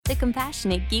the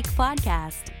Compassionate Geek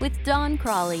Podcast with Don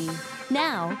Crawley.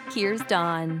 Now, here's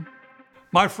Don.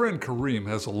 My friend Kareem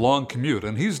has a long commute,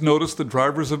 and he's noticed that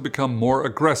drivers have become more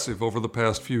aggressive over the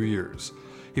past few years.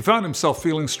 He found himself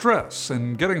feeling stress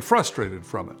and getting frustrated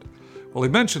from it. Well, he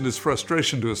mentioned his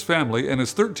frustration to his family, and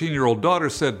his 13-year-old daughter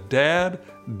said, "Dad,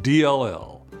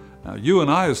 DLL." Now, you and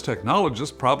I as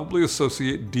technologists probably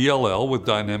associate DLL with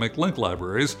dynamic link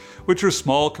libraries, which are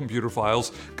small computer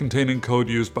files containing code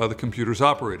used by the computer's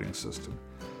operating system.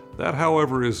 That,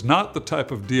 however, is not the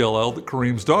type of DLL that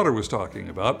Kareem's daughter was talking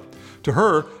about. To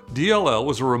her, DLL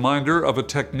was a reminder of a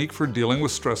technique for dealing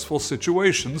with stressful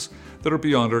situations that are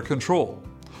beyond our control.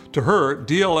 To her,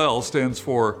 DLL stands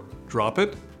for drop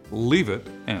it, leave it,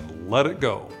 and let it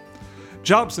go.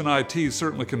 Jobs in IT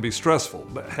certainly can be stressful,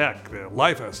 but heck,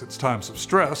 life has its times of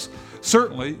stress.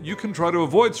 Certainly, you can try to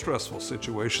avoid stressful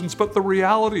situations, but the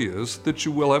reality is that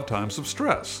you will have times of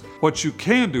stress. What you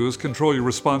can do is control your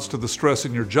response to the stress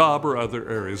in your job or other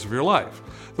areas of your life.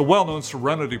 The well-known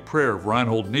Serenity Prayer of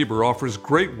Reinhold Niebuhr offers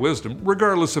great wisdom,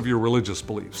 regardless of your religious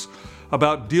beliefs,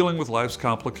 about dealing with life's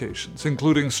complications,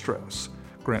 including stress.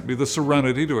 Grant me the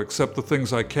serenity to accept the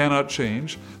things I cannot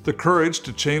change, the courage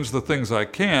to change the things I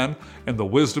can, and the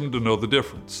wisdom to know the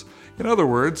difference. In other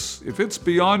words, if it's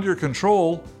beyond your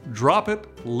control, drop it,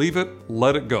 leave it,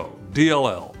 let it go.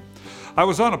 DLL. I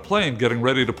was on a plane getting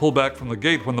ready to pull back from the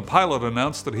gate when the pilot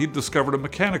announced that he'd discovered a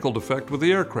mechanical defect with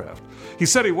the aircraft. He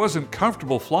said he wasn't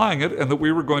comfortable flying it and that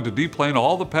we were going to deplane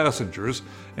all the passengers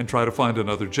and try to find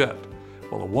another jet.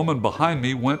 Well, a woman behind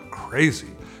me went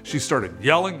crazy. She started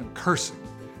yelling and cursing.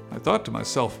 I thought to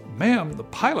myself, "Ma'am, the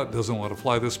pilot doesn't want to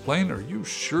fly this plane. Are you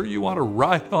sure you want to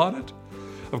ride on it?"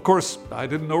 Of course, I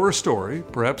didn't know her story.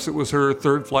 Perhaps it was her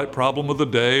third flight problem of the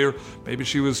day, or maybe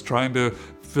she was trying to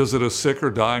visit a sick or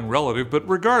dying relative. But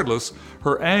regardless,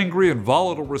 her angry and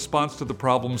volatile response to the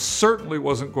problem certainly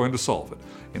wasn't going to solve it.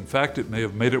 In fact, it may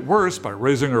have made it worse by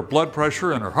raising her blood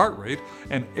pressure and her heart rate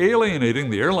and alienating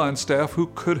the airline staff who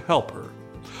could help her.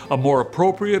 A more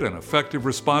appropriate and effective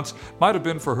response might have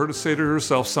been for her to say to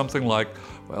herself something like,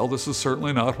 "Well, this is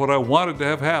certainly not what I wanted to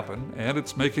have happen, and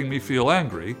it's making me feel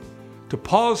angry," to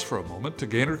pause for a moment to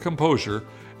gain her composure,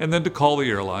 and then to call the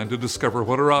airline to discover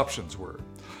what her options were.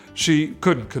 She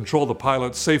couldn't control the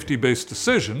pilot's safety-based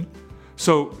decision,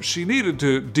 so she needed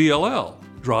to DLL,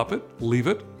 drop it, leave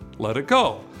it, let it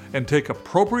go, and take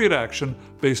appropriate action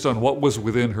based on what was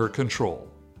within her control.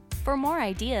 For more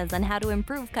ideas on how to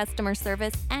improve customer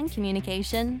service and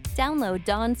communication, download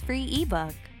Don's free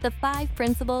ebook, The 5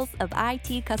 Principles of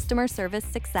IT Customer Service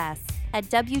Success, at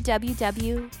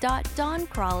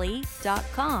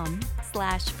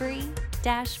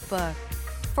www.doncrawley.com/free-book.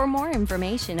 For more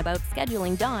information about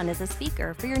scheduling Don as a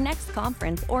speaker for your next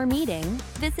conference or meeting,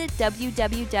 visit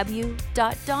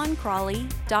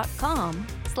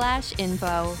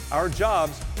www.doncrawley.com/info. Our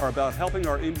jobs are about helping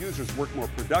our end users work more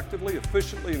productively,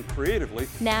 efficiently, and creatively.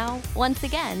 Now, once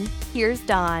again, here's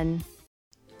Don.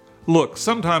 Look,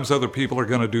 sometimes other people are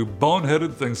going to do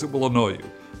boneheaded things that will annoy you.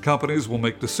 Companies will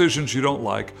make decisions you don't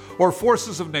like, or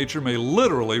forces of nature may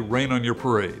literally rain on your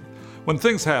parade. When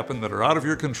things happen that are out of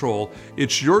your control,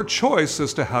 it's your choice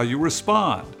as to how you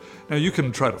respond. Now, you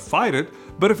can try to fight it,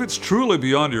 but if it's truly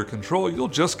beyond your control, you'll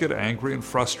just get angry and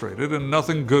frustrated and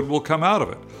nothing good will come out of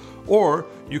it. Or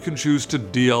you can choose to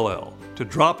DLL, to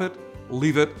drop it,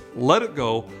 leave it, let it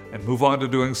go, and move on to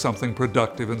doing something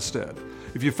productive instead.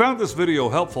 If you found this video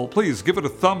helpful, please give it a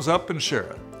thumbs up and share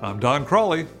it. I'm Don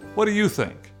Crawley. What do you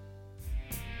think?